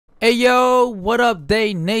Hey yo, what up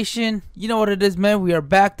Day Nation? You know what it is, man. We are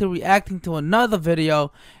back to reacting to another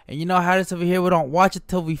video. And you know how this over here, we don't watch it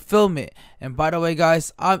till we film it. And by the way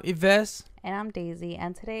guys, I'm 𝐬𝐸𝐿. And I'm Daisy,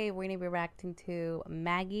 and today we're going to be reacting to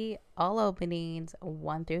Magi all openings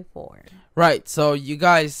 1 through 4. Right, so you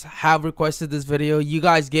guys have requested this video. You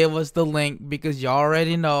guys gave us the link because you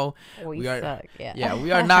already know we suck. Yeah,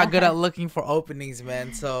 we are not good at looking for openings,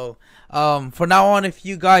 man. So for now on, if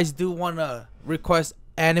you guys do want to request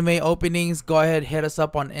anime openings, go ahead, hit us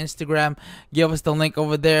up on Instagram, give us the link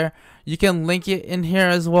over there. You can link it in here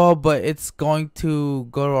as well, but it's going to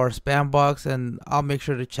go to our spam box, and I'll make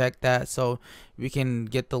sure to check that so we can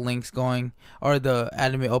get the links going or the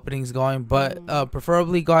anime openings going. But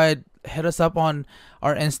preferably go ahead, hit us up on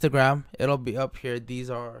our Instagram. It'll be up here. These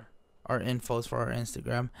are our infos for our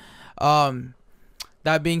Instagram.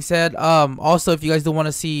 That being said, also if you guys do want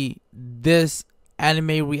to see this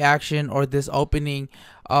anime reaction or this opening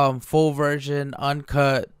full version,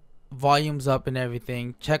 uncut, volumes up and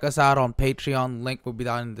everything, check us out on Patreon. Link will be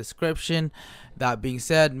down in the description. That being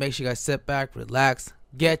said, make sure you guys sit back, relax,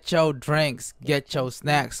 get your drinks, get your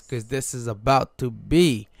snacks, because this is about to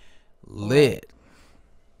be lit.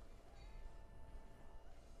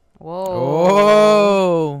 Whoa.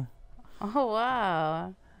 Oh, Oh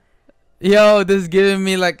wow. yo, this is giving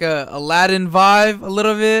me like a Aladin vibe a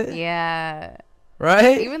little bit. Yeah.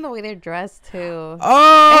 Right? Even the way they're dressed too.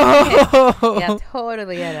 Oh! Yeah,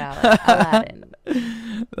 totally get out.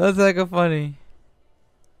 Aladdin. That's like a funny.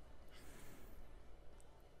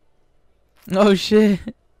 Oh shit.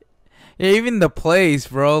 Yeah, even the place,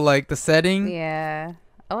 bro, like the setting. Yeah.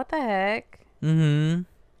 Oh, what the heck? Mm-hmm.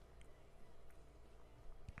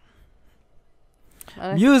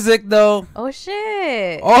 Oh, Music though. oh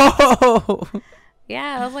shit. Oh!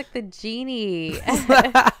 Yeah, that was like the genie.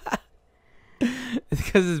 It's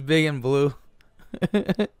because it's big and blue.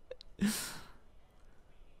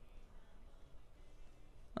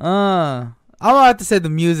 I'm about to say the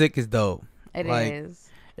music is dope. It Like, is.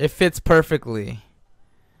 it fits perfectly.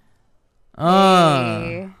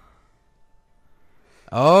 Hey.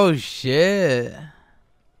 Oh shit.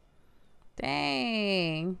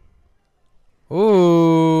 Dang.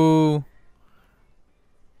 Ooh.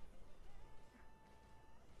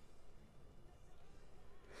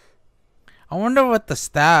 I wonder what the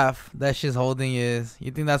staff that she's holding is.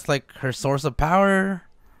 You think that's like her source of power?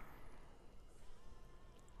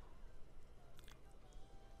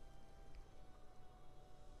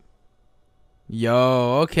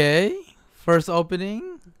 Yo, okay. First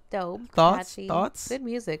opening. Dope. Thoughts? Catchy. Thoughts? Good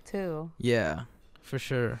music too. Yeah, for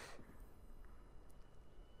sure.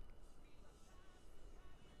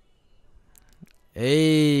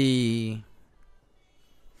 Hey.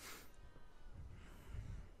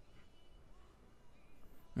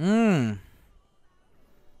 Mmm.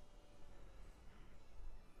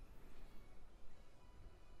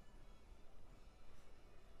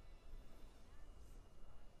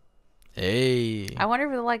 Hey. I wonder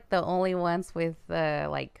if they're like the only ones with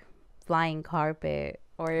like flying carpet,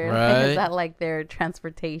 or is Right. that like their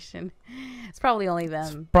transportation? It's probably only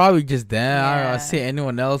them. Probably just them. I Yeah. don't see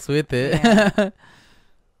anyone else with it. Yeah.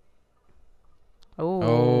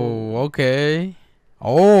 Oh, okay.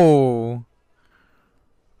 Oh.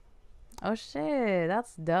 Oh shit,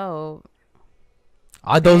 that's dope.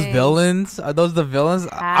 Are those Dang. villains? Are those the villains?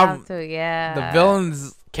 Have to, yeah. The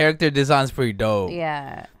villains' character design's pretty dope.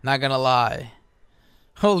 Yeah. Not gonna lie.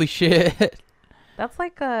 Holy shit. That's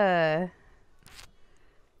like a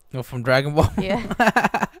No, from Dragon Ball.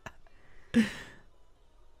 yeah.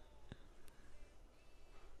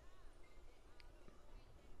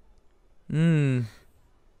 Hmm.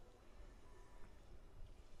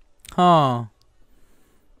 Huh.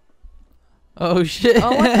 Oh shit.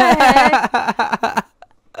 Oh, what the heck?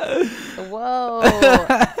 Whoa.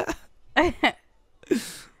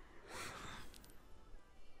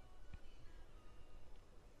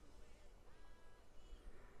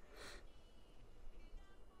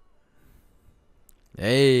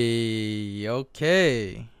 Hey,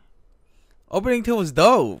 okay. Opening 2 was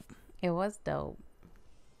dope. It was dope.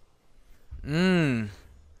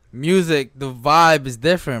 Music, the vibe is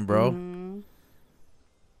different, bro. Mhm.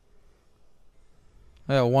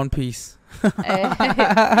 Yeah, One Piece.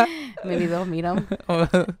 Maybe they'll meet him.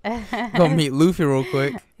 Go meet Luffy real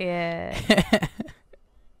quick. Yeah.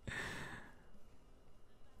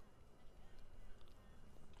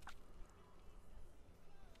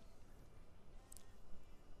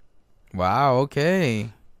 Wow,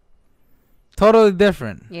 okay. Totally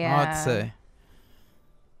different. I have to Yeah. say.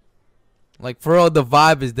 Like, for real, the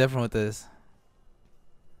vibe is different with this.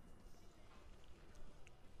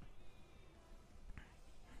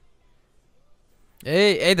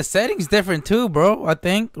 Hey, the setting's different too, bro. I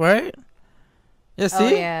think, right? Yeah, see? Oh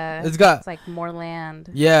yeah. It's got, It's like more land.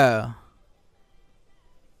 yeah.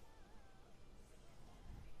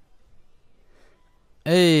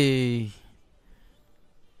 Hey.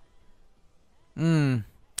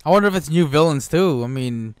 I wonder if it's new villains too. I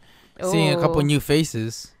mean, seeing a couple Oh. new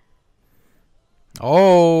faces.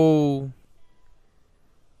 Oh.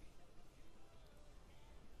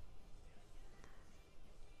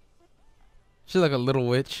 She's like a little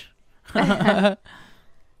witch. Her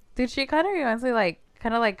Dude, she kind of reminds me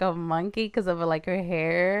kind of like a monkey because of like her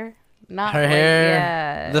hair. Not like, hair,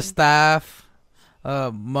 yeah. the staff,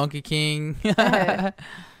 Monkey King.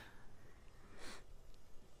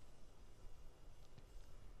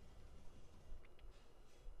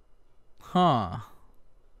 Huh.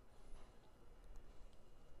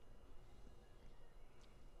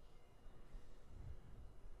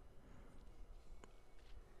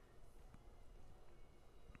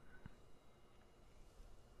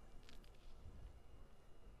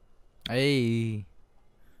 Hey.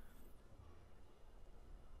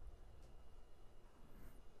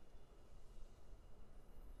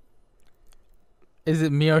 Is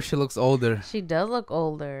it me or she looks older? She does look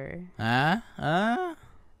older. Huh? Huh?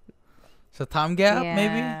 It's a time gap,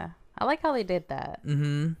 maybe? Yeah. I like how they did that.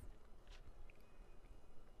 Mm-hmm.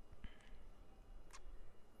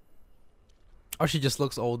 Or she just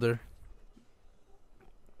looks older.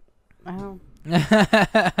 Oh.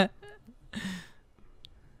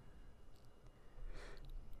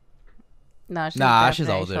 No, she's Nah, she's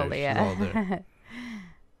definitely older. She's yeah. older.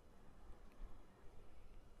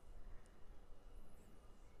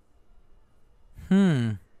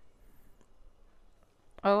 Hmm.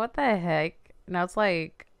 Oh, what the heck? Now it's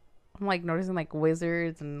like I'm like noticing like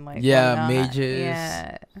wizards and like Yeah, going on. mages.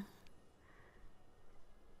 Yeah.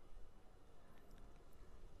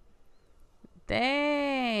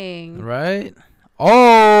 Dang. Right?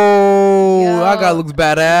 Oh, that guy Yo, looks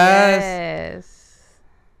badass. yes.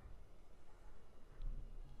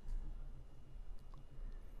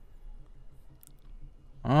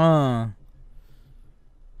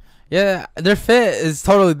 Yeah, their fit is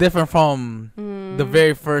totally different from the Mm,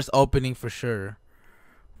 very first opening for sure.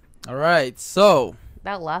 All right, so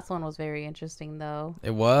that last one was very interesting though.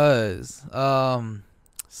 it was.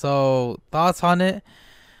 So thoughts on it?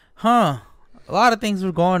 Huh? A lot of things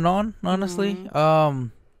were going on, honestly.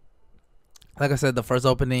 Like I said, the first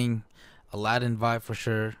opening, Aladdin vibe for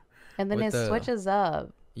sure. And then With it the switches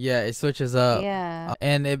up. Yeah, it switches up. Yeah.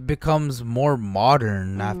 And it becomes more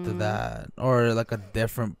modern after Mhm. that, or like a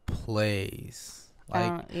different place.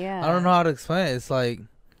 Like Yeah. I don't know how to explain it. It's like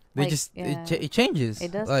they Like, just yeah. it changes.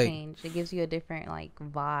 It does like, change. It gives you a different like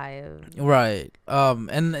vibe. Right.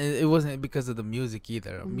 And it wasn't because of the music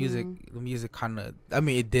either. Mhm. The music kind of. I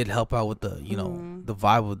mean, it did help out with the Mhm. the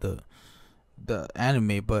vibe of the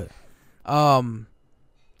anime, but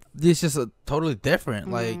this is a totally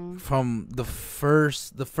different. Like Mhm. from the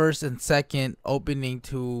first and second opening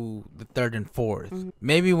to the third and fourth. Mhm.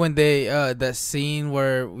 Maybe when they that scene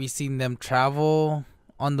where we seen them travel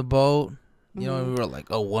on the boat. You know, we were like,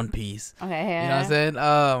 oh, One Piece. Okay. You know what I'm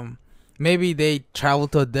saying? Maybe they travel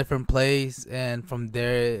to a different place, and from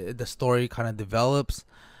there, the story kind of develops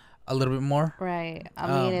a little bit more. Right. I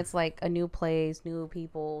mean, it's like a new place, new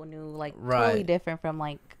people, new like totally Right. different from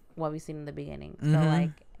like what we've seen in the beginning. So Mhm.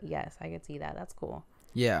 like, yes, I could see that. That's cool.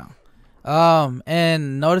 Yeah.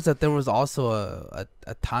 And notice that there was also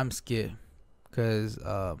a time skip, because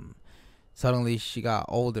suddenly she got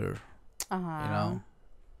older. Uh huh. You know,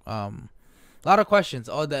 a lot of questions.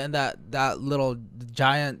 Oh, and that little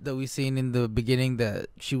giant that we seen in the beginning that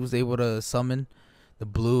she was able to summon,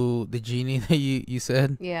 the genie that you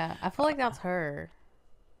said. Yeah, I feel like that's her.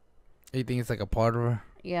 You think it's like a part of her?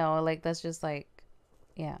 Yeah, or like that's just like,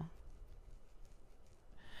 yeah.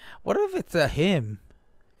 What if it's a him?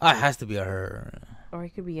 Oh, it has to be a her. Or it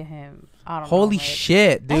could be a him. I don't know. Holy like-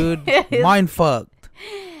 shit, dude. Mind fucked.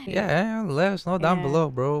 Yeah, let us know down Yeah. below,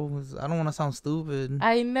 bro. I don't want to sound stupid.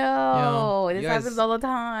 I know. You This guys- happens all the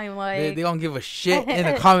time. Like, They don't give a shit in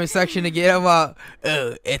the comment section to get about,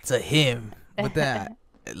 oh, it's a him. But then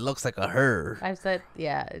it looks like a her. I've said,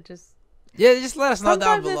 yeah, it just. Yeah, just let us know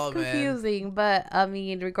down Sometimes below, it's man. confusing, but I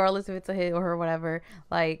mean, regardless if it's a hit or her, whatever,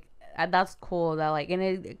 like that's cool. That like, and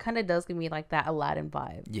it kind of does give me like that Aladdin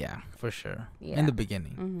vibe. Yeah, for sure. Yeah. In the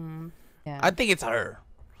beginning. Mm-hmm. Yeah. I think it's her.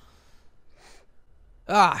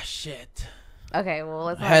 Ah, shit. Okay, well,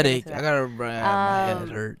 let's not get Headache. into I that. gotta. My head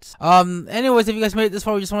hurts. Anyways, if you guys made it this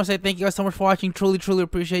far, we just want to say thank you guys so much for watching. Truly, truly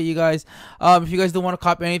appreciate you guys. If you guys do want to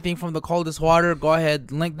copy anything from the coldest water, go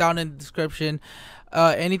ahead. Link down in the description.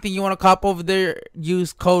 Anything you want to cop over there,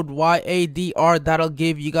 use code YADR. That'll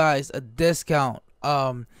give you guys a discount.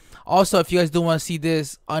 Also, if you guys do want to see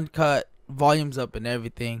this uncut, volumes up and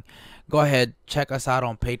everything, go ahead, check us out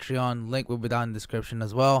on Patreon. Link will be down in the description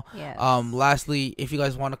as well. Yes. Lastly, if you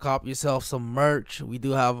guys want to cop yourself some merch, we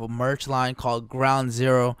do have a merch line called Ground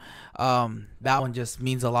Zero. That one just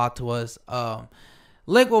means a lot to us.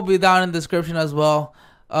 Link will be down in the description as well.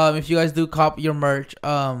 If you guys do copy your merch,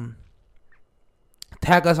 tag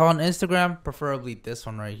us on Instagram, preferably this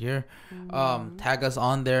one right here. Tag us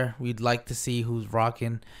on there. We'd like to see who's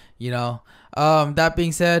rocking, you know. That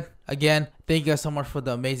being said, again, thank you guys so much for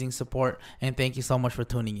the amazing support, and thank you so much for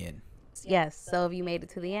tuning in. Yes, so if you made it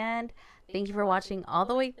to the end, thank you for watching all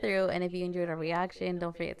the way through. And if you enjoyed our reaction,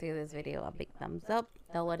 don't forget to give this video a big thumbs up.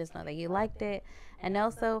 That'll let us know that you liked it. And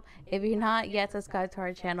also, if you're not yet subscribed to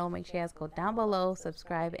our channel, make sure you guys go down below,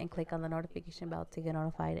 subscribe, and click on the notification bell to get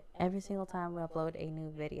notified every single time we upload a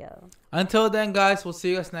new video. Until then, guys, we'll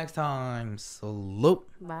see you guys next time. Salute.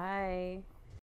 Bye.